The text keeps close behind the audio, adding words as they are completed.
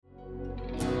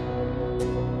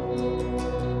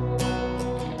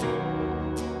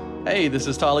Hey, this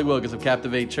is Tally Wilgis of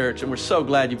Captivate Church, and we're so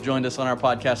glad you've joined us on our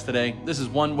podcast today. This is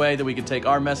one way that we can take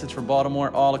our message from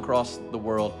Baltimore all across the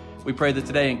world. We pray that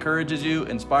today encourages you,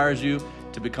 inspires you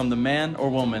to become the man or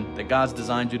woman that God's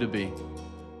designed you to be.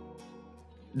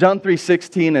 John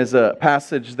 3:16 is a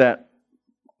passage that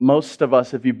most of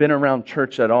us, if you've been around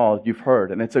church at all, you've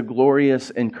heard. And it's a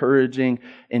glorious, encouraging,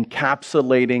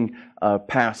 encapsulating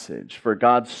passage. For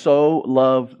God so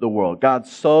loved the world. God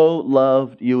so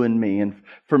loved you and me. And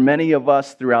for many of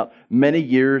us throughout many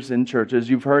years in churches,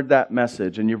 you've heard that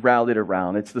message and you've rallied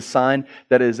around. It's the sign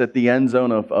that is at the end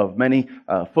zone of many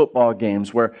football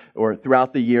games where, or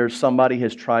throughout the years, somebody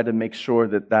has tried to make sure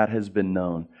that that has been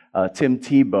known. Tim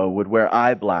Tebow would wear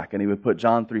eye black, and he would put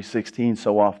John 3:16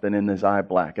 so often in his eye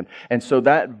black. And so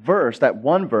that verse, that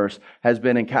one verse, has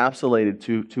been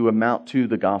encapsulated to amount to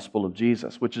the gospel of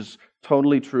Jesus, which is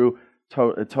totally true,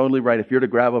 totally right. If you're to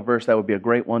grab a verse, that would be a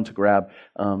great one to grab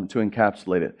to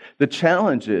encapsulate it. The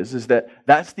challenge is that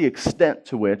that's the extent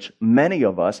to which many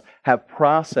of us have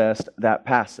processed that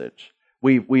passage.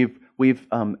 We've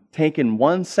taken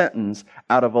one sentence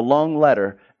out of a long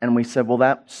letter, and we said, well,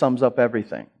 that sums up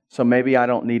everything. So maybe I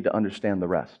don't need to understand the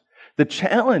rest. The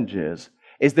challenge is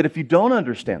that if you don't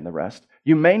understand the rest,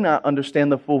 you may not understand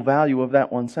the full value of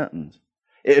that one sentence.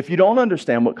 If you don't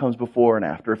understand what comes before and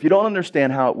after, if you don't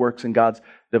understand how it works in God's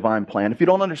divine plan, if you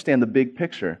don't understand the big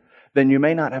picture, then you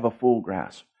may not have a full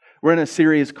grasp. We're in a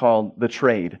series called The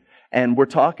Trade, and we're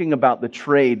talking about the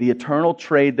trade, the eternal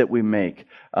trade that we make.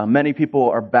 Many people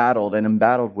are battled and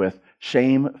embattled with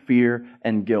shame, fear,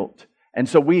 and guilt. And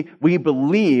so we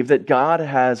believe that God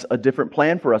has a different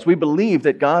plan for us. We believe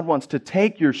that God wants to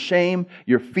take your shame,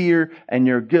 your fear, and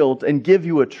your guilt and give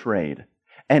you a trade.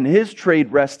 And His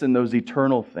trade rests in those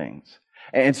eternal things.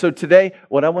 And so today,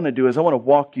 what I want to do is I want to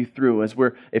walk you through,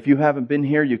 if you haven't been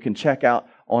here, you can check out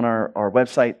on our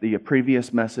website the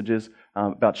previous messages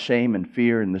about shame and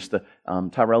fear.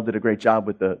 And Tyrell did a great job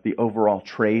with the overall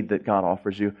trade that God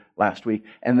offers you last week.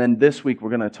 And then this week, we're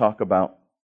going to talk about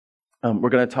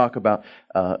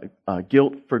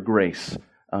guilt for grace.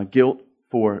 Guilt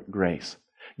for grace.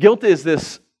 Guilt is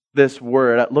this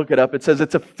word. Look it up. It says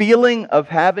it's a feeling of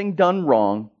having done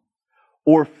wrong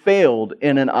or failed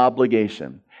in an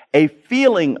obligation. A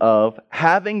feeling of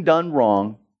having done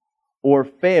wrong or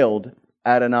failed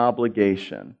at an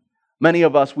obligation. Many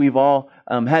of us, we've all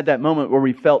had that moment where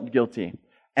we felt guilty.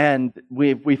 And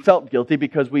we felt guilty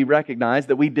because we recognized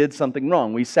that we did something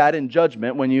wrong. We sat in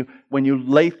judgment. When you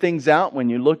lay things out, when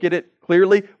you look at it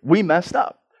clearly, we messed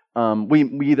up.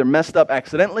 We either messed up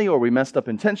accidentally or we messed up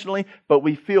intentionally, but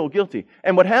we feel guilty.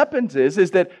 And what happens is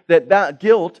that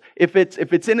guilt, if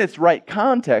it's in its right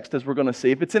context, as we're going to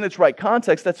see, if it's in its right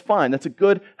context, that's fine. That's a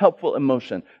good, helpful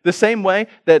emotion. The same way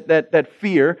that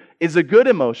fear is a good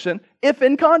emotion if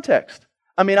in context.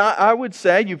 I mean, I would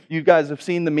say, you guys have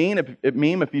seen the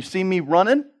meme. If you see me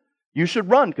running, you should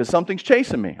run because something's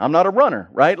chasing me. I'm not a runner,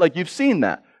 right? Like, you've seen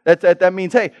that. That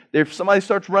means, hey, if somebody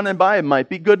starts running by, it might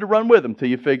be good to run with them till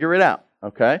you figure it out,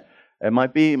 okay? It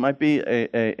might be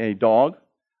a dog,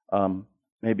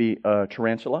 maybe a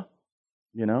tarantula,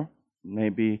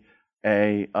 maybe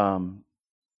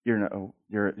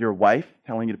your wife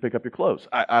telling you to pick up your clothes.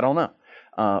 I don't know.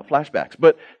 Flashbacks.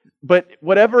 But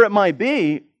whatever it might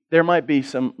be, there might be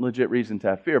some legit reason to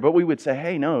have fear. But we would say,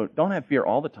 hey, no, don't have fear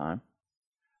all the time.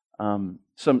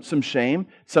 Some shame,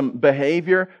 some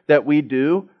behavior that we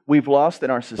do, we've lost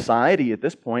in our society at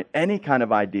this point any kind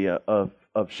of idea of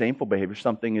shameful behavior.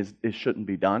 Something it shouldn't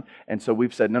be done. And so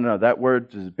we've said, no, that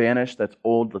word is banished, that's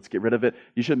old, let's get rid of it.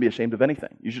 You shouldn't be ashamed of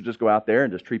anything. You should just go out there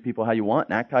and just treat people how you want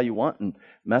and act how you want and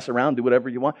mess around, do whatever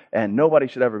you want, and nobody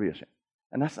should ever be ashamed.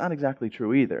 And that's not exactly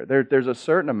true either. There's a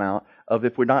certain amount of,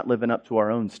 if we're not living up to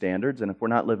our own standards, and if we're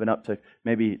not living up to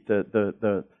maybe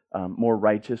the more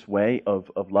righteous way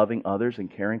of loving others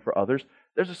and caring for others,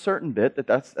 there's a certain bit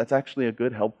that's actually a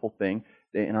good, helpful thing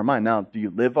in our mind. Now, do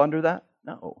you live under that?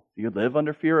 No. Do you live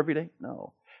under fear every day?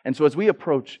 No. And so as we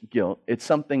approach guilt, it's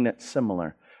something that's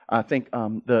similar. I think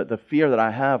the fear that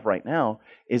I have right now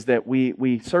is that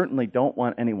we certainly don't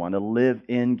want anyone to live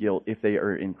in guilt if they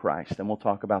are in Christ, and we'll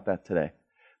talk about that today.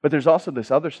 But there's also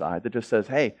this other side that just says,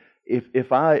 hey,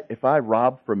 if I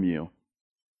rob from you,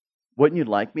 wouldn't you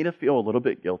like me to feel a little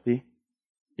bit guilty?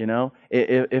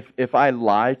 If I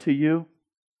lie to you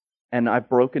and I've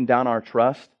broken down our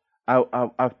trust,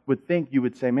 I would think you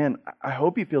would say, man, I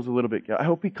hope he feels a little bit guilty. I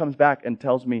hope he comes back and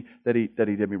tells me that he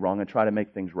did me wrong and try to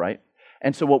make things right.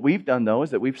 And so what we've done, though, is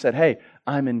that we've said, hey,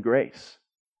 I'm in grace.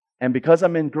 And because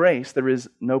I'm in grace, there is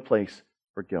no place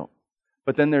for guilt.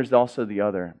 But then there's also the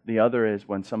other. The other is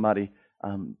when somebody,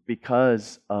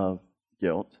 because of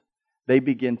guilt, they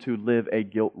begin to live a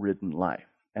guilt-ridden life.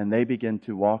 And they begin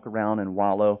to walk around and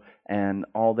wallow, and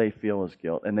all they feel is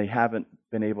guilt. And they haven't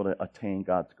been able to attain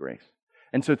God's grace.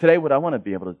 And so today what I want to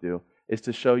be able to do is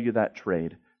to show you that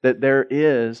trade. That there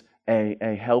is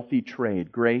a healthy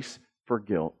trade, grace for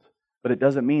guilt. But it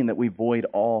doesn't mean that we void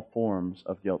all forms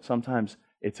of guilt. Sometimes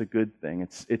it's a good thing.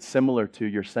 It's similar to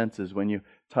your senses when you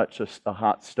touch a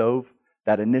hot stove.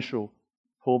 That initial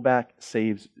pullback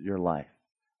saves your life.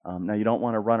 Now you don't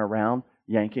want to run around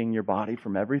yanking your body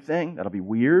from everything. That'll be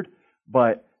weird.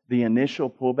 But the initial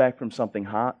pullback from something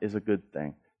hot is a good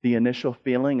thing. The initial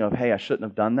feeling of, hey, I shouldn't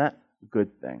have done that,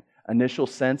 good thing. Initial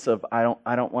sense of, I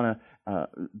don't want to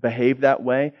behave that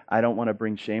way. I don't want to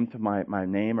bring shame to my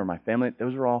name or my family.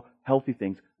 Those are all healthy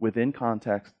things within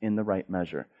context in the right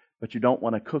measure. But you don't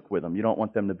want to cook with them. You don't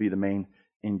want them to be the main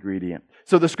ingredient.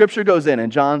 So the scripture goes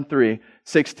in John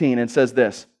 3:16 and says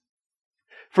this,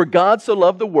 "For God so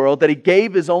loved the world that He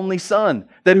gave His only Son,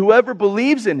 that whoever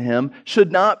believes in Him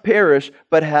should not perish,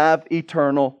 but have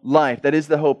eternal life." That is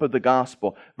the hope of the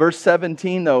gospel. Verse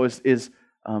 17, though, is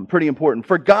pretty important.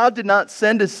 "For God did not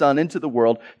send His Son into the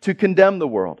world to condemn the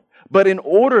world, but in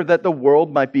order that the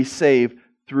world might be saved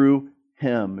through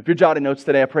Him." If you're jotting notes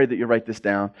today, I pray that you write this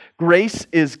down. Grace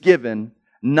is given,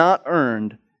 not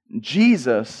earned.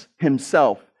 Jesus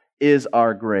Himself is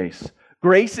our grace.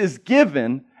 Grace is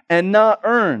given and not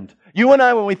earned. You and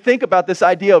I, when we think about this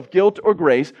idea of guilt or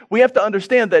grace, we have to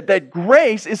understand that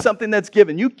grace is something that's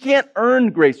given. You can't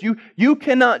earn grace. You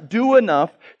cannot do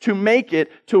enough to make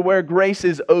it to where grace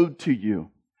is owed to you.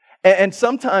 And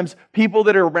sometimes people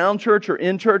that are around church or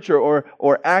in church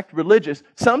or act religious,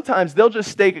 sometimes they'll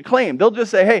just stake a claim. They'll just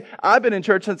say, hey, I've been in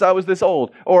church since I was this old,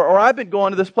 or I've been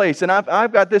going to this place, and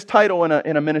I've got this title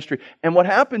in a ministry. And what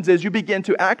happens is you begin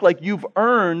to act like you've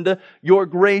earned your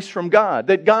grace from God,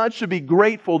 that God should be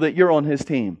grateful that you're on His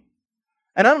team.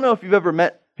 And I don't know if you've ever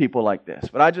met people like this,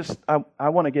 but I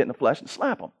want to get in the flesh and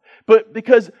slap them. But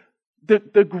because the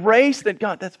grace that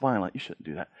God, that's violent, you shouldn't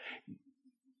do that.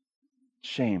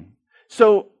 Shame.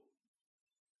 So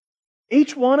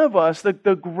each one of us, the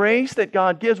grace that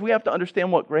God gives, we have to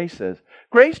understand what grace is.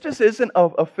 Grace just isn't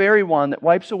a fairy wand that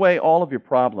wipes away all of your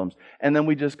problems and then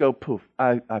we just go, poof,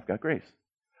 I've got grace.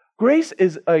 Grace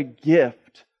is a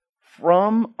gift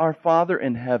from our Father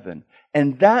in heaven.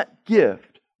 And that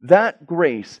gift, that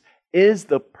grace, is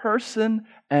the person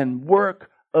and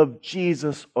work of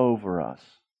Jesus over us.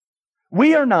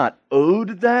 We are not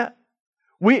owed that.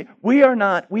 We are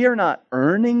not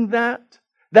earning that.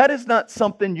 That is not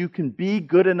something you can be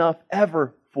good enough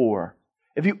ever for.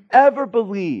 If you ever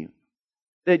believe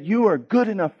that you are good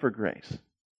enough for grace,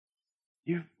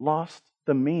 you've lost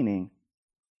the meaning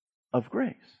of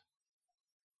grace.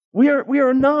 We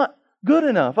are not good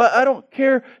enough. I don't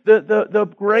care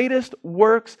the greatest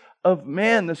works of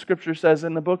man, the scripture says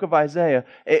in the book of Isaiah,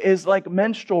 is like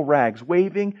menstrual rags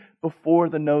waving before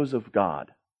the nose of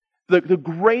God. The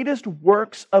greatest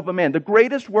works of a man, the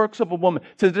greatest works of a woman,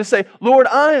 to just say, Lord,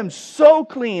 I am so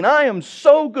clean, I am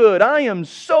so good, I am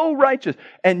so righteous.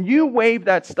 And you wave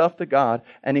that stuff to God,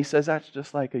 and He says, that's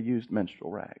just like a used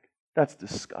menstrual rag. That's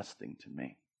disgusting to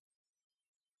me.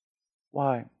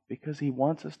 Why? Because He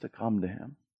wants us to come to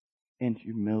Him in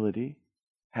humility,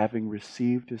 having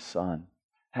received His Son,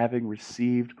 having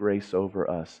received grace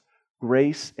over us.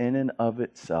 Grace in and of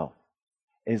itself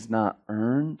is not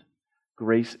earned.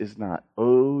 Grace is not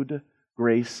owed.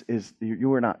 Grace is,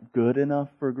 you are not good enough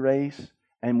for grace,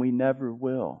 and we never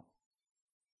will.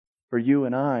 For you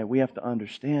and I, we have to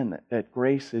understand that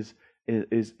grace is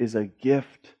a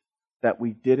gift that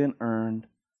we didn't earn,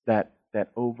 that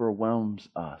overwhelms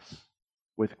us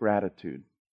with gratitude.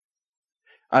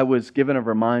 I was given a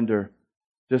reminder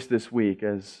just this week,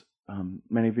 as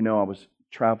many of you know, I was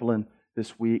traveling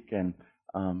this week, and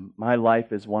my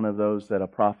life is one of those that a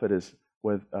prophet is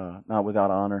not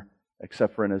without honor,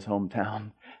 except for in his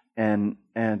hometown. And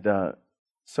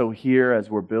so here, as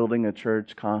we're building a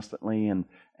church constantly,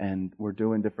 and we're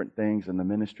doing different things, and the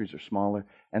ministries are smaller,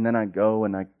 and then I go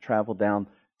and I travel down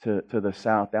to the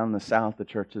south. Down in the south, the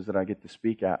churches that I get to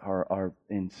speak at are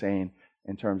insane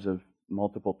in terms of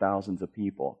multiple thousands of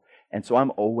people. And so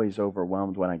I'm always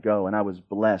overwhelmed when I go. And I was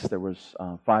blessed. There was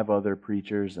 5 other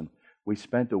preachers, and we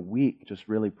spent a week just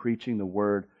really preaching the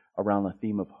word around the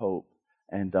theme of hope.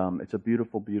 And it's a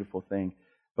beautiful, beautiful thing.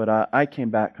 But I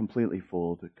came back completely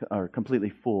full,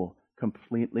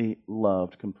 completely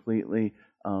loved, completely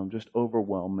just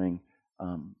overwhelming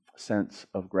sense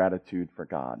of gratitude for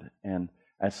God. And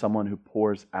as someone who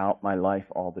pours out my life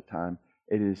all the time,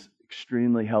 it is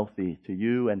extremely healthy to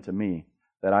you and to me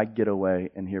that I get away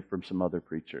and hear from some other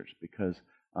preachers, because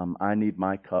I need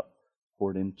my cup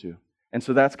poured into. And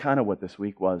so that's kind of what this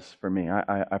week was for me.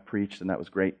 I preached, and that was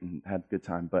great and had a good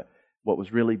time. But what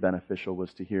was really beneficial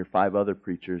was to hear 5 other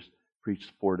preachers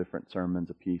preach 4 different sermons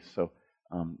apiece. So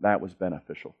that was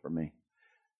beneficial for me.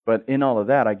 But in all of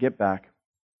that, I get back.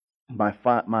 My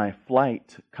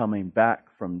flight coming back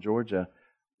from Georgia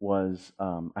was,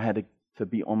 I had to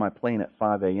be on my plane at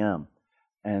 5 a.m.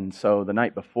 And so the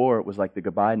night before, it was like the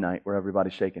goodbye night where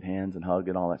everybody's shaking hands and hugging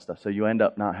and all that stuff. So you end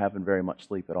up not having very much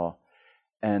sleep at all.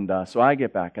 And so I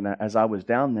get back, and as I was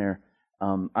down there,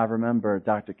 I remember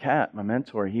Dr. Cat, my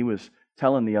mentor, he was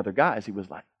telling the other guys, he was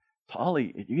like,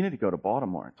 Tally, you need to go to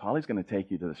Baltimore. Tally's going to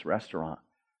take you to this restaurant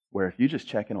where if you just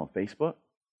check in on Facebook,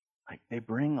 like they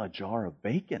bring a jar of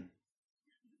bacon.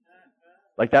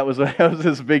 Like that was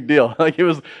this big deal. Like he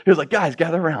was like, guys,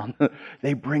 gather around.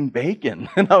 They bring bacon,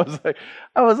 and I was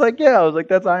like, yeah,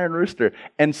 that's Iron Rooster.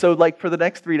 And so like for the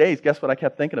next 3 days, guess what I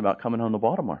kept thinking about coming home to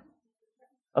Baltimore?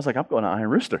 I was like, I'm going to Iron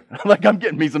Rooster. Like I'm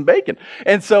getting me some bacon.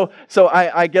 And so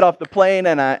I get off the plane,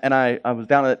 and I was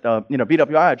down at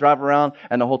BWI. I drive around,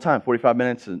 and the whole time, 45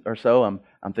 minutes or so, I'm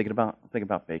thinking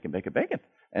about bacon.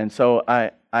 And so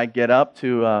I get up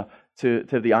to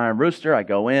the Iron Rooster. I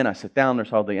go in, I sit down. There's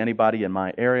hardly anybody in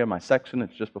my area, my section.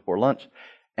 It's just before lunch,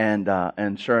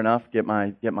 and sure enough, get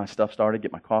my stuff started,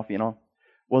 get my coffee and all.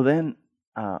 Well, then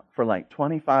for like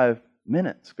 25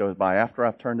 minutes goes by after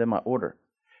I've turned in my order,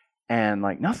 and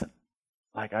like nothing.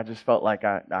 Like I just felt like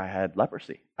I had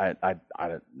leprosy. I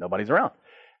nobody's around,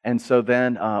 and so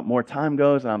then more time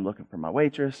goes, and I'm looking for my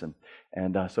waitress,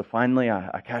 and so finally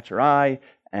I catch her eye,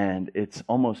 and it's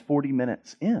almost 40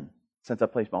 minutes in since I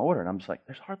placed my order, and I'm just like,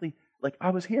 there's hardly, like,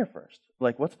 I was here first.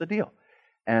 Like, what's the deal?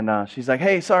 And she's like,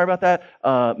 hey, sorry about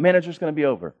that. Manager's going to be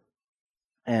over.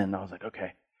 And I was like,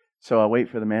 okay. So I wait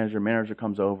for the manager. Manager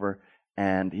comes over,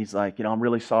 and he's like, I'm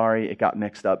really sorry. It got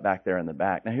mixed up back there in the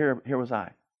back. Now, here was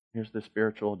I. Here's the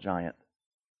spiritual giant,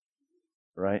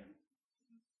 right?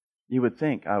 You would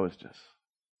think I was just,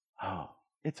 oh,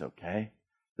 it's okay.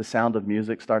 The sound of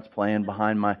music starts playing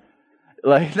behind my...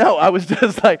 Like, no, I was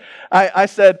just like, I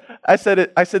said,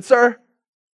 sir,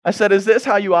 I said, is this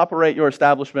how you operate your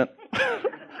establishment?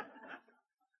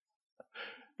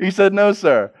 He said, no,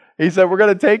 sir. He said, we're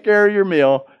going to take care of your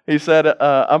meal. He said,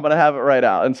 I'm going to have it right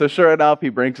out. And so sure enough, he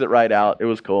brings it right out. It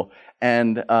was cool.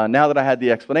 And now that I had the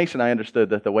explanation, I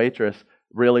understood that the waitress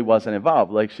really wasn't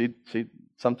involved. Like she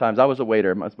sometimes, I was a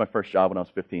waiter. It was my first job when I was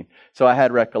 15. So I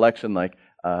had recollection like,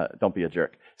 don't be a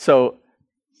jerk.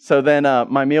 So then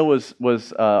my meal was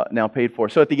now paid for.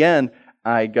 So at the end,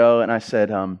 I go and I said,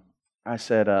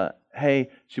 hey,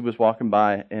 she was walking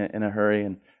by in a hurry,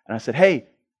 and I said, hey,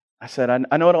 I said,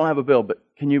 I know I don't have a bill, but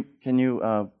can you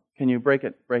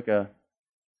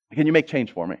make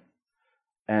change for me?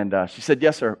 And she said,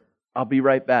 yes, sir. I'll be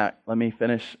right back. Let me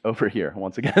finish over here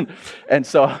once again. And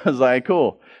so I was like,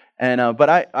 cool. And but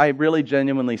I really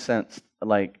genuinely sensed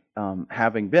like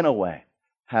having been away.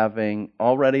 Having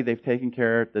already, they've taken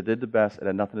care, they did the best, it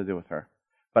had nothing to do with her.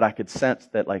 But I could sense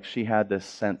that like she had this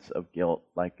sense of guilt,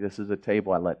 like this is a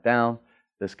table I let down,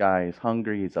 this guy is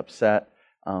hungry, he's upset,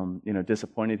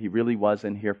 disappointed. He really was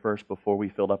in here first before we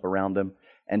filled up around him.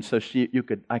 And so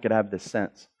I could have this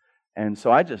sense. And so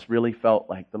I just really felt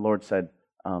like the Lord said,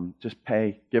 just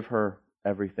give her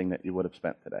everything that you would have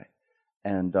spent today.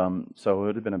 And so it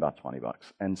would have been about $20.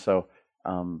 And so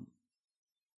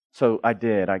I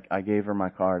did. I gave her my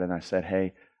card, and I said,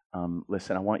 hey,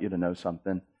 listen, I want you to know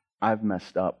something. I've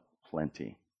messed up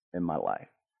plenty in my life.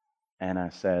 And I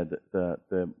said,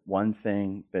 the one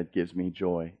thing that gives me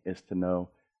joy is to know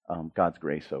God's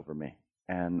grace over me.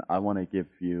 And I want to give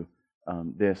you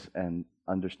this and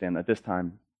understand that this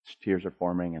time tears are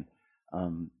forming.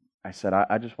 And I said,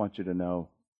 I just want you to know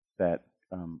that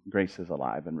grace is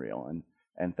alive and real.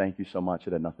 And thank you so much.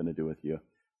 It had nothing to do with you.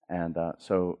 And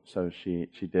so she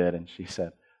did, and she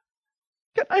said,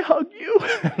 "Can I hug you?"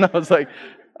 And I was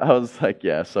like,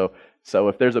 yeah. So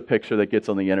if there's a picture that gets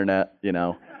on the internet,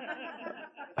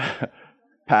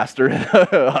 pastor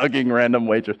hugging random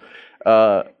waitress,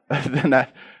 then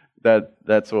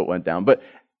that's what went down.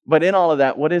 But in all of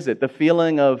that, what is it? The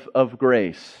feeling of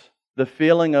grace, the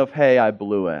feeling of, hey, I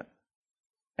blew it,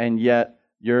 and yet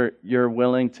you're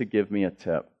willing to give me a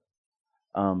tip.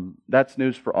 That's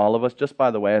news for all of us. Just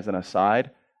by the way, as an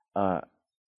aside,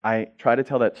 I try to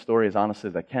tell that story as honestly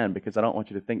as I can because I don't want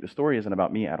you to think the story isn't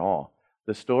about me at all.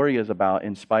 The story is about,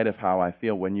 in spite of how I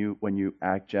feel, when you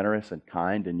act generous and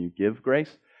kind and you give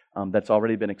grace that's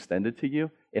already been extended to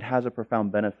you, it has a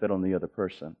profound benefit on the other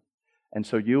person. And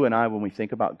so you and I, when we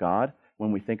think about God,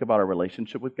 when we think about our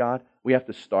relationship with God, we have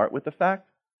to start with the fact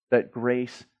that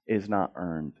grace is not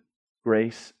earned.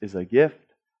 Grace is a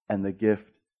gift, and the gift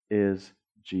is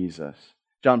Jesus.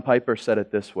 John Piper said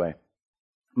it this way: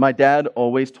 "My dad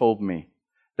always told me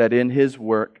that in his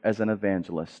work as an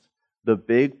evangelist, the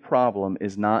big problem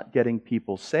is not getting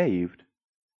people saved,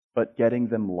 but getting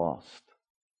them lost."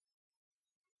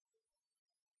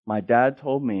 My dad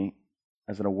told me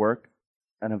his work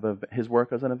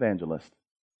as an evangelist,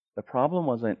 the problem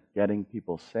wasn't getting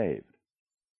people saved.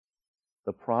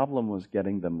 The problem was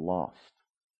getting them lost.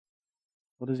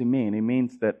 What does he mean? He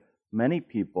means that many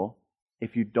people,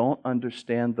 if you don't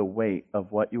understand the weight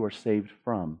of what you are saved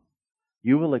from,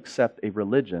 you will accept a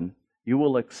religion, you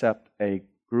will accept a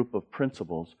group of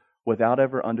principles without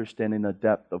ever understanding the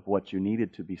depth of what you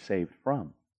needed to be saved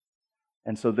from.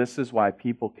 And so this is why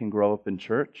people can grow up in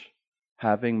church,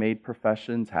 having made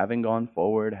professions, having gone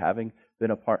forward, having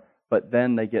been a part, but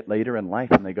then they get later in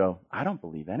life and they go, I don't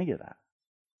believe any of that.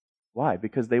 Why?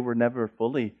 Because they were never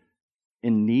fully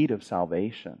in need of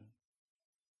salvation.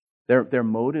 Their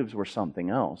motives were something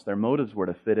else. Their motives were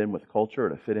to fit in with culture or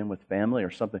to fit in with family or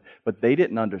something. But they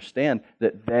didn't understand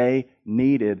that they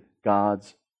needed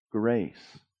God's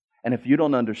grace. And if you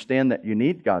don't understand that you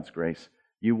need God's grace,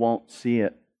 you won't see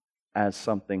it as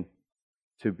something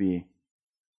to be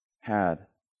had.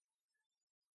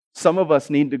 Some of us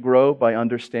need to grow by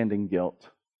understanding guilt.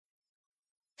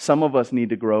 Some of us need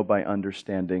to grow by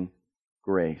understanding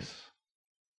grace.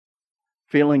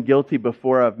 Feeling guilty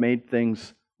before I've made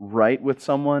things right with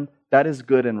someone, that is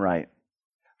good and right.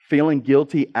 Feeling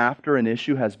guilty after an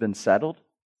issue has been settled,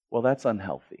 well, that's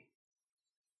unhealthy.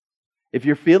 If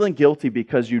you're feeling guilty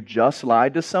because you just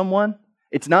lied to someone,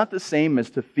 it's not the same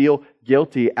as to feel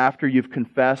guilty after you've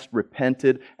confessed,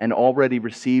 repented, and already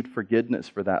received forgiveness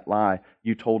for that lie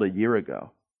you told a year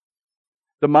ago.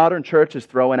 The modern church is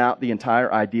throwing out the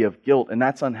entire idea of guilt, and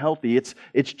that's unhealthy.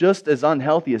 It's just as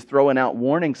unhealthy as throwing out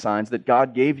warning signs that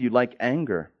God gave you, like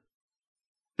anger.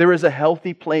 There is a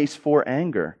healthy place for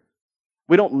anger.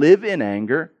 We don't live in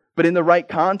anger, but in the right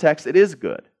context, it is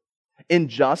good.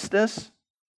 Injustice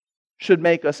should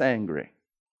make us angry.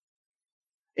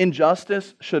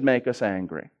 Injustice should make us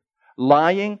angry.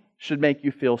 Lying should make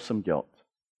you feel some guilt.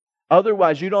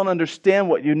 Otherwise, you don't understand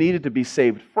what you needed to be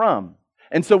saved from.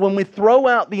 And so when we throw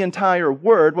out the entire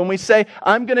word, when we say,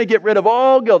 I'm going to get rid of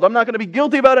all guilt, I'm not going to be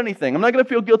guilty about anything, I'm not going to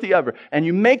feel guilty ever, and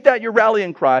you make that your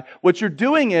rallying cry, what you're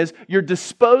doing is you're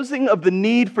disposing of the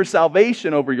need for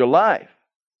salvation over your life.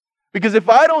 Because if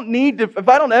I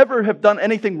don't ever have done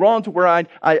anything wrong to where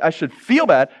I should feel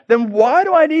bad, then why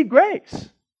do I need grace?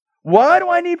 Why do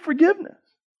I need forgiveness?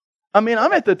 I mean,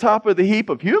 I'm at the top of the heap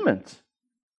of humans.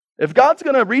 If God's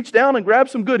going to reach down and grab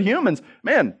some good humans,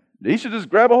 man, He should just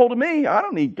grab a hold of me. I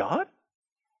don't need God.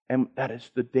 And that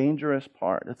is the dangerous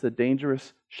part. That's the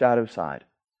dangerous shadow side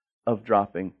of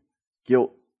dropping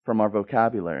guilt from our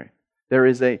vocabulary. There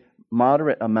is a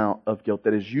moderate amount of guilt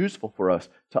that is useful for us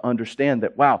to understand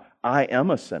that, wow, I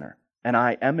am a sinner and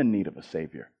I am in need of a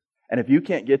Savior. And if you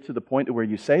can't get to the point where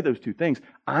you say those two things,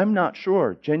 I'm not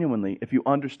sure, genuinely, if you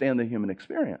understand the human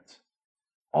experience.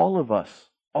 All of us,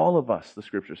 the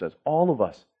Scripture says, all of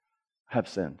us have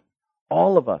sinned.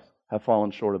 All of us have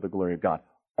fallen short of the glory of God.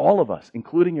 All of us,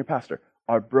 including your pastor,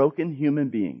 are broken human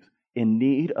beings in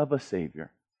need of a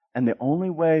Savior. And the only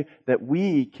way that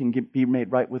we can be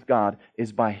made right with God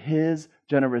is by His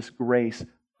generous grace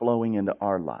flowing into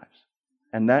our lives.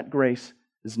 And that grace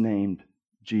is named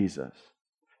Jesus.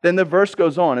 Then the verse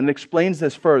goes on and explains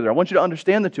this further. I want you to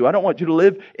understand the two. I don't want you to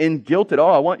live in guilt at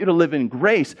all. I want you to live in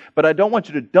grace, but I don't want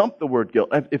you to dump the word guilt.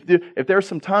 If there are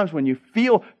some times when you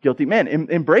feel guilty, man,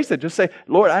 embrace it. Just say,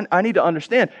 Lord, I need to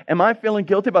understand. Am I feeling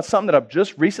guilty about something that I've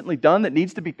just recently done that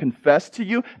needs to be confessed to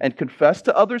you and confessed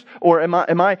to others? Or am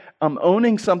I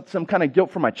owning some kind of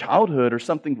guilt from my childhood or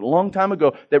something a long time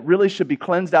ago that really should be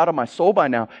cleansed out of my soul by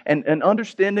now? And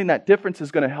understanding that difference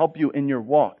is going to help you in your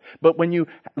walk. But when you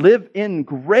live in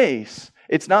grace,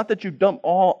 it's not that you dump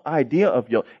all idea of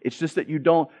guilt. It's just that you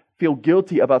don't feel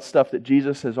guilty about stuff that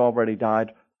Jesus has already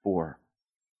died for.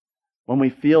 When we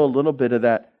feel a little bit of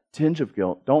that tinge of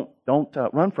guilt, don't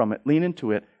run from it. Lean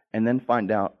into it and then find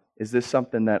out, is this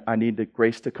something that I need the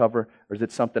grace to cover, or is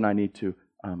it something I need to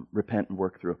repent and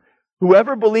work through?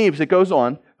 Whoever believes, it goes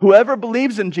on, whoever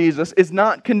believes in Jesus is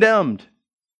not condemned.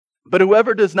 But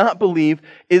whoever does not believe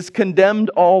is condemned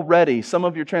already. Some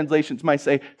of your translations might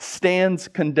say, stands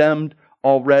condemned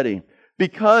already,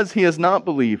 because he has not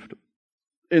believed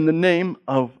in the name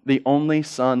of the only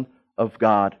Son of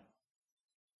God.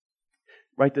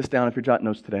 Write this down if you're jotting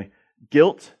notes today.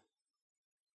 Guilt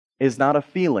is not a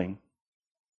feeling,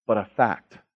 but a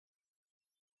fact.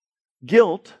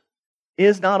 Guilt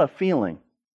is not a feeling,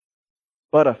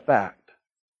 but a fact.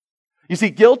 You see,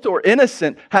 guilt or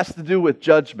innocent has to do with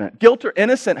judgment. Guilt or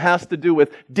innocent has to do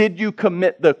with, did you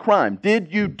commit the crime?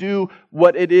 Did you do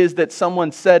what it is that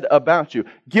someone said about you?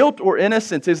 Guilt or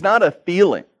innocence is not a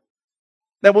feeling.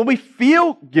 Now, when we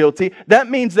feel guilty, that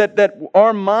means that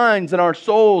our minds and our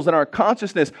souls and our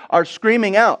consciousness are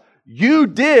screaming out, you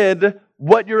did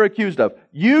what you're accused of.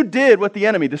 You did what the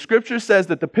enemy. The scripture says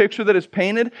that the picture that is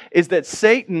painted is that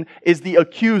Satan is the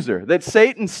accuser. That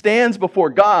Satan stands before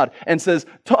God and says,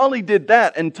 Tally did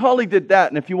that and Tally did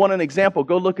that. And if you want an example,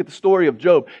 go look at the story of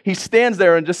Job. He stands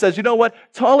there and just says, you know what?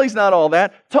 Tally's not all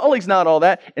that. Tally's not all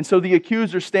that. And so the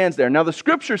accuser stands there. Now the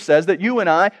scripture says that you and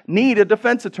I need a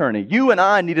defense attorney. You and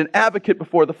I need an advocate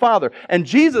before the Father. And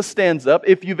Jesus stands up,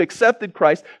 if you've accepted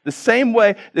Christ, the same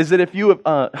way as that if you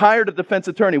have hired a defense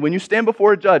attorney. When you stand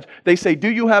before a judge, they say, do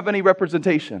you have any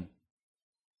representation?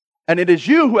 And it is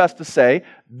you who has to say,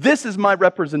 this is my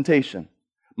representation.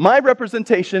 My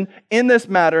representation in this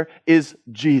matter is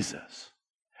Jesus.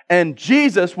 And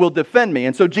Jesus will defend me.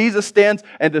 And so Jesus stands,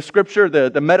 and the scripture,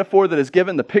 the metaphor that is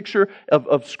given, the picture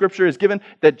of scripture is given,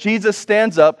 that Jesus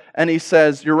stands up and he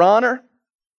says, Your Honor,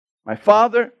 my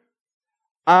Father,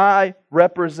 I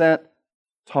represent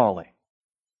Tally.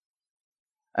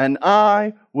 And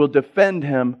I will defend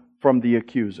him from the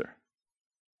accuser.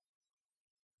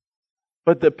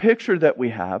 But the picture that we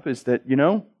have is that,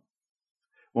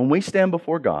 when we stand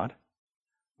before God,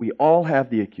 we all have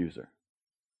the accuser.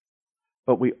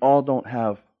 But we all don't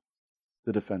have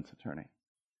the defense attorney.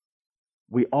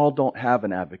 We all don't have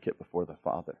an advocate before the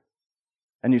Father.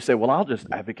 And you say, well, I'll just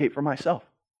advocate for myself.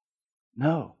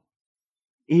 No.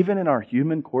 Even in our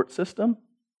human court system,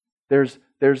 there's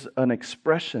an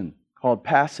expression called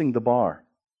passing the bar.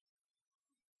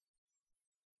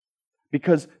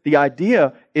 Because the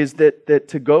idea is that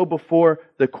to go before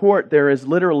the court, there is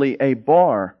literally a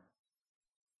bar.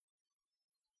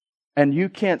 And you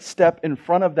can't step in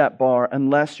front of that bar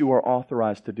unless you are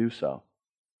authorized to do so.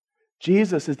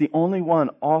 Jesus is the only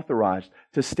one authorized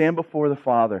to stand before the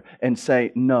Father and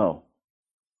say, no,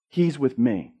 He's with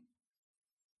me.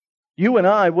 You and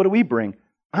I, what do we bring?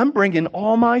 I'm bringing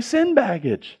all my sin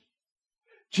baggage.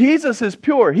 Jesus is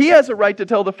pure. He has a right to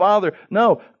tell the Father,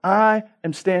 no, I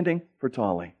am standing for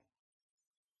Tally.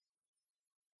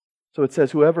 So it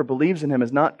says, whoever believes in him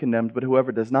is not condemned, but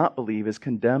whoever does not believe is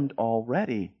condemned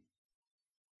already,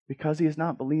 because he has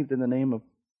not believed in the name of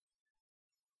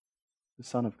the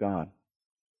Son of God.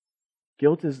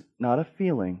 Guilt is not a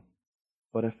feeling,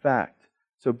 but a fact.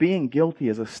 So being guilty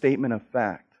is a statement of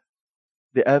fact.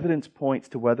 The evidence points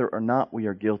to whether or not we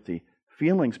are guilty.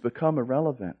 Feelings become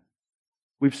irrelevant.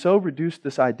 We've so reduced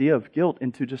this idea of guilt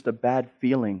into just a bad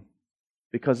feeling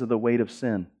because of the weight of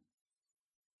sin.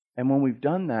 And when we've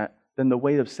done that, then the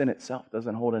weight of sin itself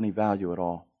doesn't hold any value at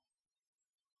all.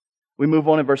 We move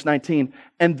on in verse 19.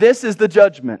 And this is the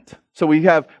judgment. So we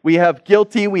have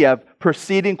guilty, we have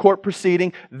court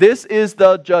proceeding. This is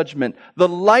the judgment. The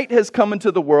light has come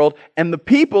into the world, and the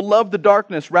people love the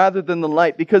darkness rather than the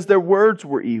light because their words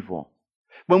were evil.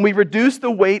 When we reduce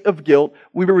the weight of guilt,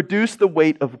 we reduce the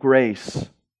weight of grace.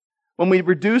 When we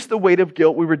reduce the weight of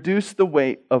guilt, we reduce the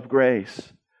weight of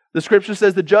grace. The scripture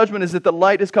says the judgment is that the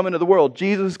light has come into the world.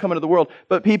 Jesus has come into the world.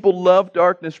 But people love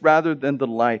darkness rather than the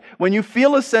light. When you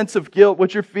feel a sense of guilt,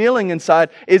 what you're feeling inside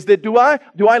is that do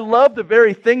I love the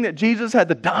very thing that Jesus had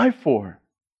to die for?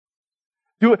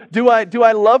 Do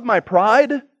I love my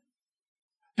pride?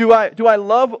 Do I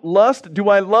love lust? Do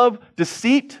I love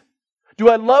deceit? Do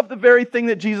I love the very thing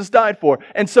that Jesus died for?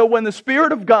 And so when the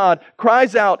Spirit of God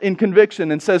cries out in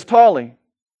conviction and says, Tally,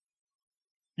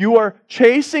 you are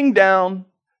chasing down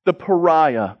the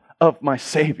pariah of my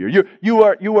Savior.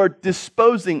 You are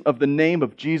disposing of the name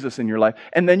of Jesus in your life.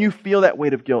 And then you feel that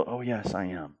weight of guilt. Oh yes, I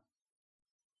am.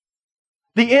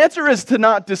 The answer is to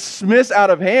not dismiss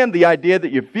out of hand the idea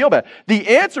that you feel bad. The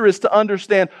answer is to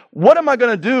understand, what am I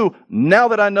going to do now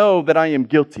that I know that I am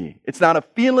guilty? It's not a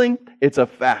feeling, it's a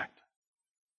fact.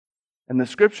 And the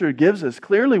Scripture gives us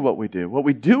clearly what we do. What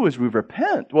we do is we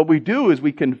repent. What we do is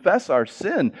we confess our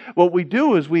sin. What we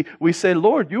do is we say,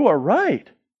 Lord, you are right.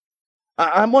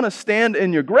 I want to stand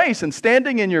in your grace. And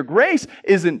standing in your grace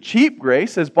isn't cheap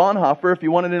grace, says Bonhoeffer. If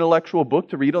you want an intellectual book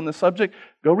to read on the subject,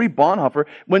 go read Bonhoeffer.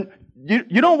 When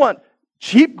you don't want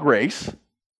cheap grace.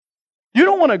 You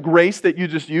don't want a grace that you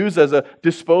just use as a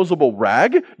disposable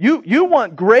rag. You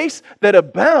want grace that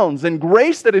abounds and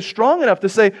grace that is strong enough to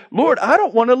say, Lord, I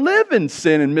don't want to live in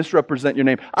sin and misrepresent your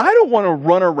name. I don't want to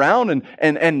run around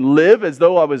and live as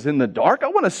though I was in the dark. I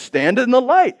want to stand in the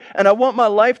light. And I want my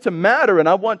life to matter. And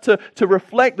I want to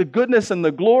reflect the goodness and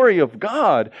the glory of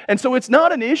God. And so it's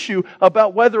not an issue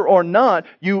about whether or not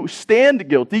you stand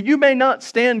guilty. You may not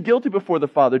stand guilty before the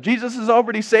Father. Jesus has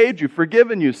already saved you,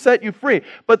 forgiven you, set you free.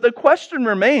 But the question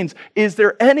remains, is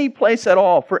there any place at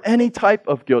all for any type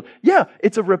of guilt? Yeah,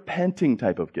 it's a repenting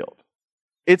type of guilt.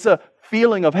 It's a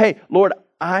feeling of, hey, Lord,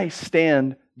 I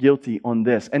stand guilty on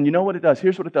this. And you know what it does?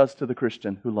 Here's what it does to the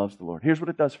Christian who loves the Lord. Here's what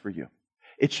it does for you.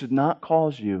 It should not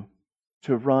cause you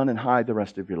to run and hide the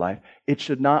rest of your life. It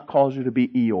should not cause you to be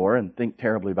Eeyore and think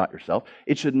terribly about yourself.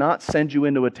 It should not send you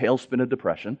into a tailspin of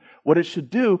depression. What it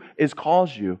should do is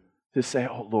cause you to say,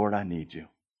 oh, Lord, I need you.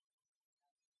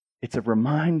 It's a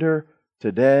reminder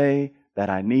today that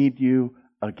I need you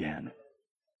again.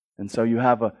 And so you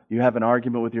have an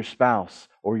argument with your spouse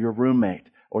or your roommate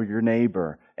or your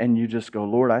neighbor, and you just go,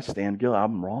 Lord, I stand guilty.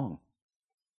 I'm wrong.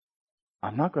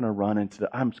 I'm not going to run into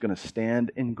I'm just going to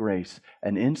stand in grace.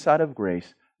 And inside of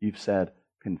grace, you've said,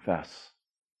 confess.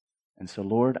 And so,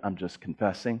 Lord, I'm just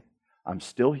confessing. I'm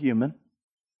still human.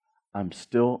 I'm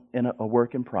still in a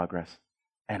work in progress.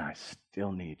 And I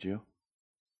still need you.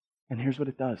 And here's what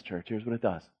it does, church. Here's what it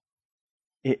does.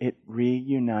 It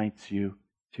reunites you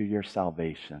to your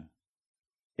salvation.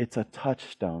 It's a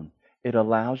touchstone. It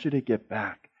allows you to get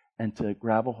back and to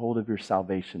grab a hold of your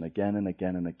salvation again and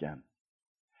again and again.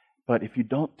 But if you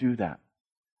don't do that,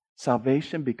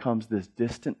 salvation becomes this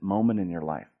distant moment in your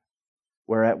life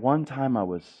where at one time I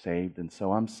was saved and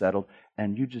so I'm settled,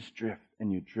 and you just drift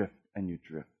and you drift and you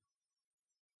drift.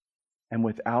 And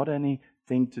without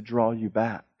anything to draw you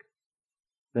back,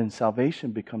 then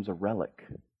salvation becomes a relic.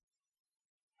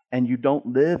 And you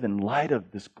don't live in light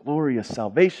of this glorious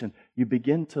salvation. You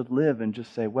begin to live and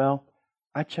just say, well,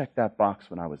 I checked that box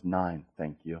when I was 9,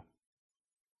 thank you.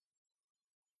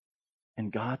 And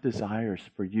God desires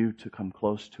for you to come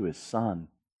close to His Son.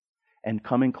 And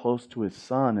coming close to His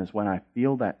Son is when I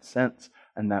feel that sense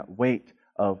and that weight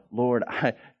of, Lord,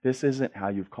 this isn't how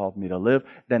you've called me to live.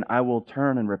 Then I will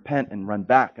turn and repent and run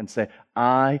back and say,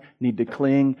 I need to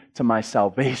cling to my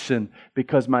salvation,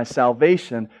 because my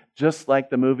salvation, just like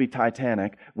the movie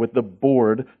Titanic with the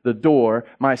board, the door,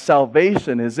 my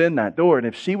salvation is in that door. And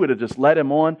if she would have just let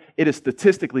him on, it is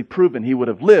statistically proven he would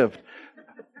have lived.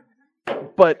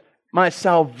 But my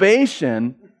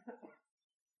salvation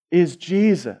is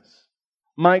Jesus.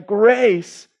 My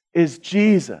grace is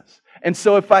Jesus. And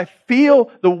so if I feel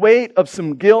the weight of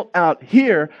some guilt out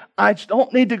here, I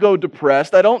don't need to go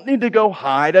depressed. I don't need to go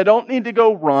hide. I don't need to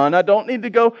go run. I don't need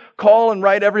to go call and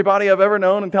write everybody I've ever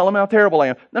known and tell them how terrible I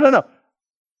am. No.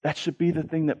 That should be the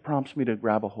thing that prompts me to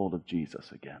grab a hold of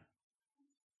Jesus again.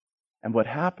 And what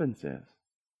happens is,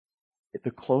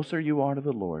 the closer you are to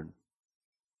the Lord,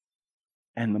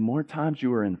 and the more times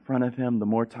you are in front of Him, the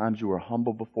more times you are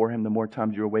humble before Him, the more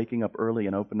times you are waking up early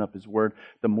and opening up His Word,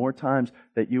 the more times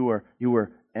that you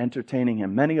are entertaining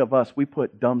Him. Many of us, we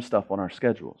put dumb stuff on our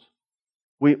schedules.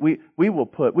 We will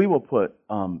put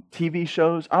TV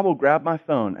shows. I will grab my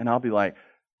phone and I'll be like,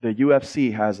 the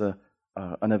UFC has an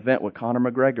event with Conor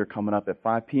McGregor coming up at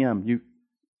 5 p.m. You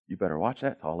better watch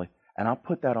that, Tally. And I'll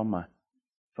put that on my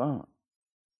phone.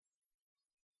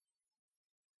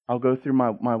 I'll go through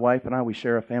my wife and I, we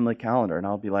share a family calendar, and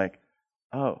I'll be like,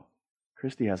 oh,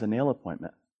 Christy has a nail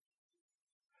appointment.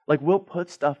 Like, we'll put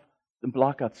stuff and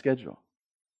block out schedule.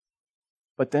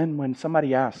 But then when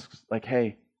somebody asks, like,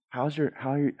 hey, how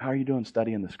are you doing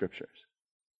studying the Scriptures?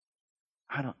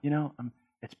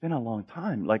 It's been a long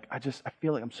time. Like, I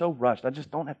feel like I'm so rushed. I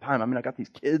just don't have time. I mean, I got these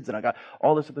kids and I got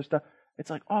all this other stuff. It's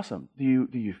like, awesome. Do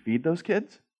you feed those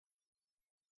kids?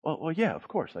 Well, yeah, of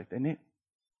course. Like, they need.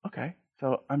 Okay.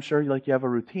 So I'm sure you have a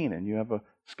routine and you have a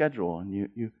schedule and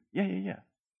you yeah.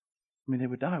 I mean, they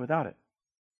would die without it.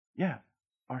 Yeah,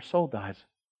 our soul dies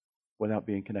without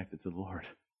being connected to the Lord.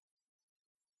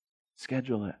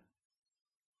 Schedule it.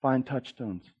 Find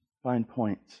touchstones. Find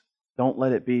points. Don't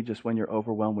let it be just when you're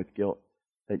overwhelmed with guilt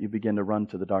that you begin to run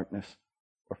to the darkness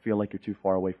or feel like you're too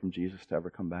far away from Jesus to ever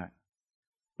come back.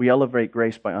 We elevate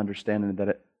grace by understanding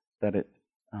that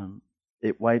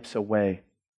it wipes away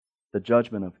the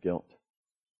judgment of guilt.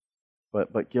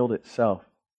 But guilt itself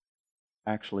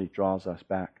actually draws us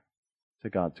back to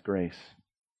God's grace.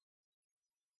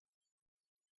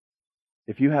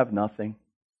 If you have nothing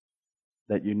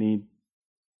that you need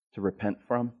to repent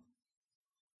from,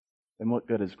 then what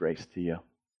good is grace to you?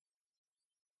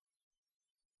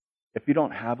 If you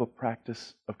don't have a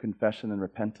practice of confession and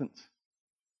repentance,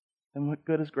 then what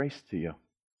good is grace to you?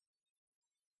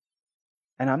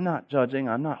 And I'm not judging,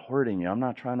 I'm not hurting you, I'm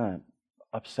not trying to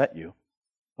upset you,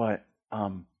 but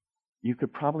you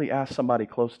could probably ask somebody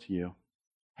close to you,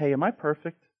 hey, am I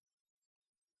perfect?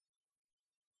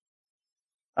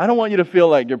 I don't want you to feel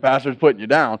like your pastor's putting you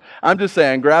down. I'm just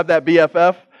saying, grab that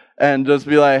BFF and just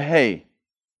be like, hey,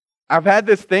 I've had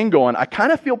this thing going. I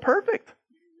kind of feel perfect.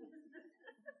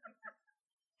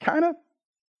 Kind of.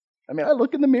 I mean, I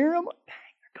look in the mirror, I'm like, dang,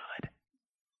 you're good.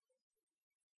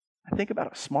 I think about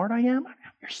how smart I am.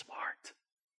 You're smart.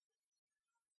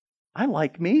 I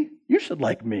like me. You should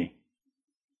like me.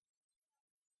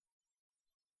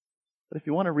 But if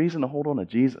you want a reason to hold on to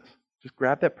Jesus, just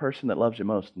grab that person that loves you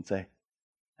most and say,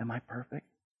 am I perfect?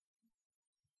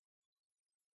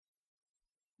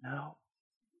 No.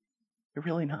 You're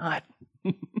really not.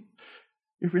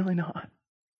 You're really not.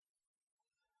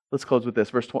 Let's close with this,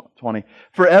 verse 20.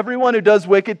 For everyone who does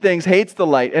wicked things hates the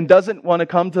light and doesn't want to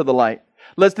come to the light,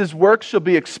 lest his works shall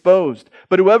be exposed.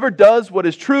 But whoever does what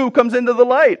is true comes into the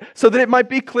light, so that it might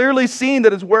be clearly seen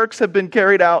that his works have been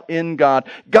carried out in God.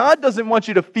 God doesn't want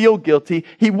you to feel guilty.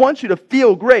 He wants you to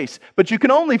feel grace. But you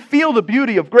can only feel the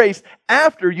beauty of grace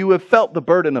after you have felt the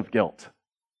burden of guilt.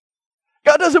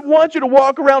 God doesn't want you to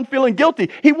walk around feeling guilty.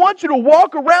 He wants you to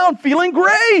walk around feeling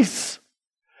grace.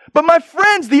 But my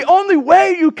friends, the only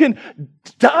way you can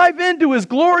dive into His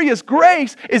glorious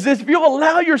grace is if you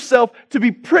allow yourself to be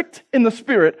pricked in the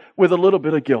spirit with a little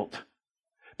bit of guilt.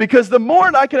 Because the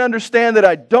more I can understand that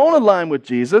I don't align with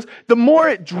Jesus, the more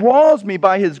it draws me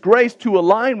by His grace to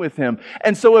align with Him.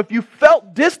 And so if you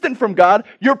felt distant from God,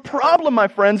 your problem, my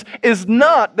friends, is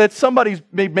not that somebody's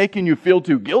making you feel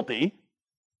too guilty.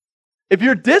 If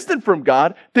you're distant from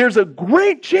God, there's a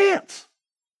great chance.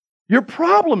 Your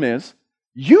problem is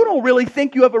you don't really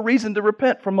think you have a reason to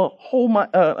repent from an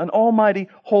almighty,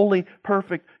 holy,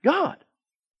 perfect God.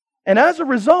 And as a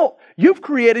result, you've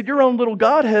created your own little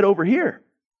Godhead over here.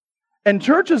 And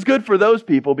church is good for those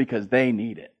people because they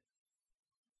need it.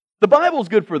 The Bible's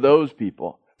good for those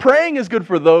people. Praying is good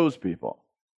for those people.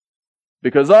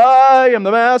 Because I am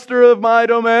the master of my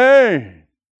domain.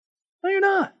 No, you're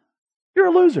not. You're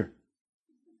a loser.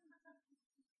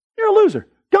 You're a loser.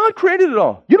 God created it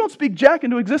all. You don't speak jack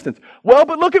into existence. Well,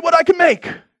 but look at what I can make.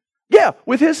 Yeah,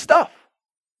 with His stuff.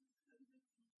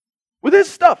 With His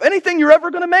stuff. Anything you're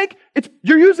ever going to make,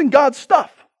 you're using God's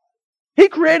stuff. He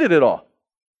created it all.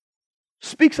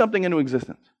 Speak something into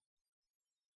existence.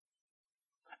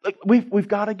 Like we've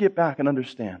got to get back and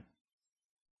understand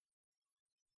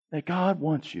that God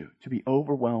wants you to be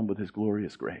overwhelmed with His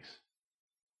glorious grace.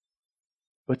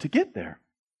 But to get there,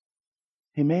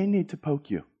 He may need to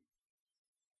poke you.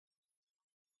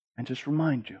 And just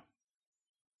remind you,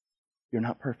 you're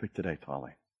not perfect today,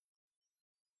 Tally.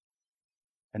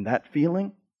 And that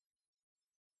feeling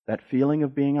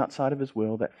of being outside of His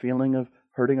will, that feeling of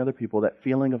hurting other people, that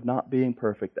feeling of not being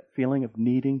perfect, that feeling of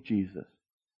needing Jesus,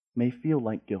 may feel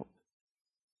like guilt.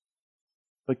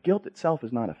 But guilt itself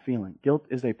is not a feeling. Guilt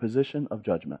is a position of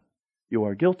judgment. You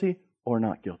are guilty or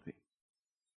not guilty.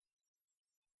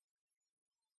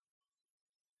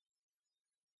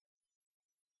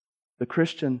 The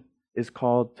Christian is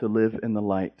called to live in the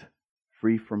light,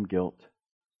 free from guilt,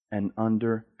 and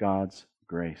under God's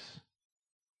grace.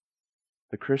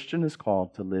 The Christian is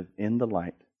called to live in the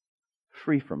light,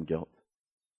 free from guilt,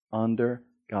 under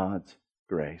God's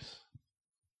grace.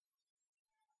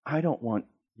 I don't want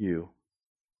you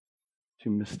to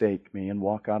mistake me and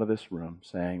walk out of this room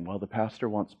saying, well, the pastor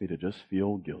wants me to just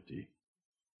feel guilty.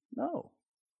 No.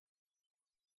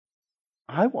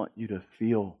 I want you to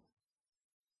feel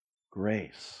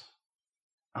grace.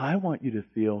 I want you to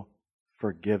feel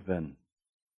forgiven.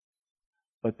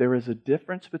 But there is a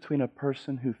difference between a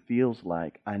person who feels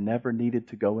like I never needed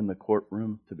to go in the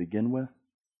courtroom to begin with,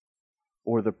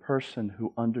 or the person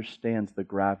who understands the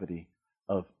gravity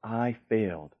of I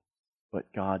failed,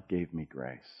 but God gave me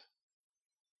grace.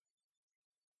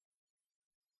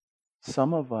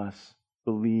 Some of us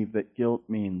believe that guilt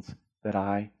means that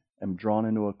I am drawn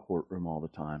into a courtroom all the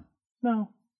time. No.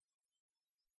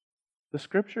 The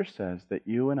Scripture says that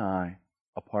you and I,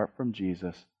 apart from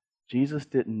Jesus, Jesus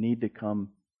didn't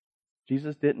come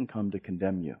to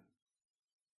condemn you.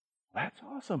 That's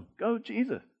awesome. Go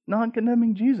Jesus.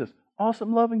 Non-condemning Jesus.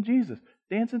 Awesome loving Jesus.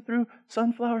 Dancing through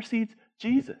sunflower seeds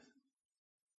Jesus.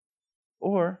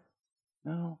 Or,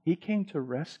 no, He came to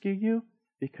rescue you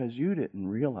because you didn't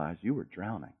realize you were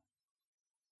drowning.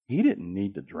 He didn't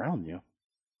need to drown you.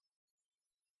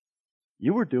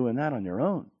 You were doing that on your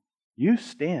own.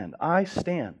 I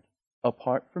stand,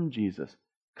 apart from Jesus,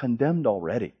 condemned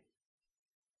already.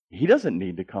 He doesn't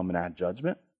need to come and add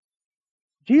judgment.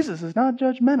 Jesus is not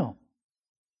judgmental.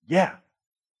 Yeah,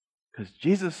 because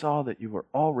Jesus saw that you were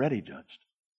already judged.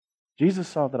 Jesus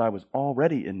saw that I was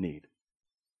already in need.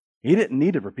 He didn't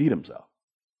need to repeat himself.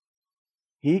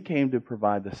 He came to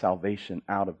provide the salvation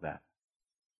out of that.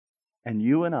 And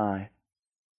you and I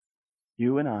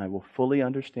will fully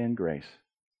understand grace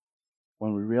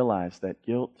when we realize that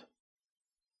guilt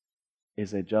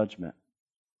is a judgment.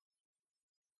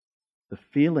 The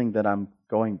feeling that I'm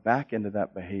going back into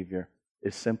that behavior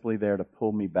is simply there to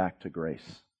pull me back to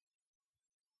grace.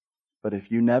 But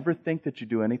if you never think that you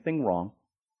do anything wrong,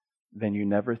 then you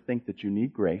never think that you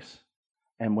need grace.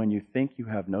 And when you think you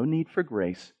have no need for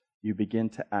grace, you begin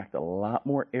to act a lot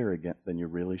more arrogant than you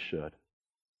really should.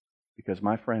 Because,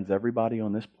 my friends, everybody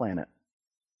on this planet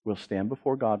will stand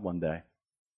before God one day,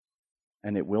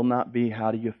 and it will not be,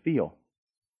 how do you feel?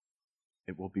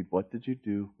 It will be, what did you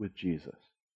do with Jesus?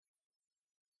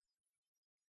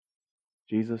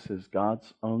 Jesus is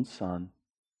God's own Son.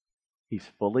 He's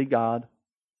fully God,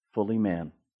 fully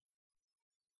man.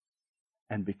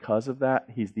 And because of that,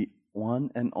 He's the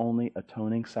one and only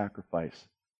atoning sacrifice.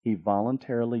 He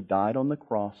voluntarily died on the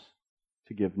cross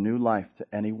to give new life to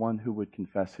anyone who would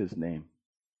confess His name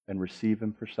and receive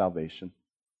Him for salvation.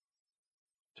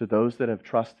 To those that have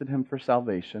trusted Him for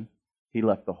salvation, He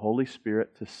left the Holy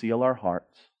Spirit to seal our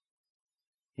hearts.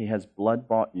 He has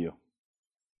blood-bought you,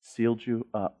 sealed you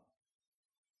up.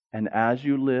 And as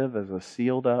you live as a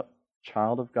sealed-up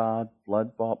child of God,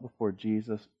 blood-bought before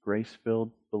Jesus,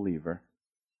 grace-filled believer,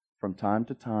 from time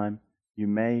to time, you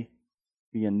may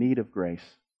be in need of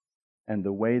grace. And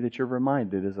the way that you're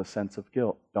reminded is a sense of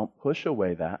guilt. Don't push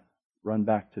away that. Run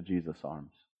back to Jesus'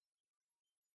 arms.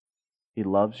 He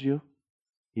loves you.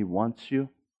 He wants you.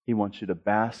 He wants you to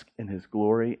bask in His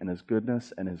glory and His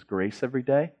goodness and His grace every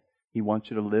day. He wants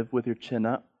you to live with your chin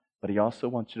up, but He also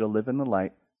wants you to live in the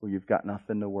light where you've got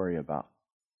nothing to worry about.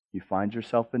 You find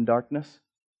yourself in darkness,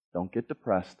 don't get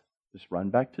depressed. Just run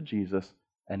back to Jesus,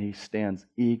 and He stands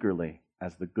eagerly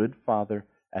as the good Father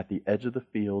at the edge of the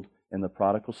field in the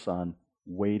prodigal son,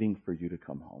 waiting for you to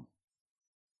come home.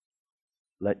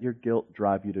 Let your guilt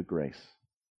drive you to grace.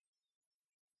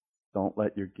 Don't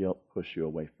let your guilt push you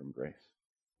away from grace.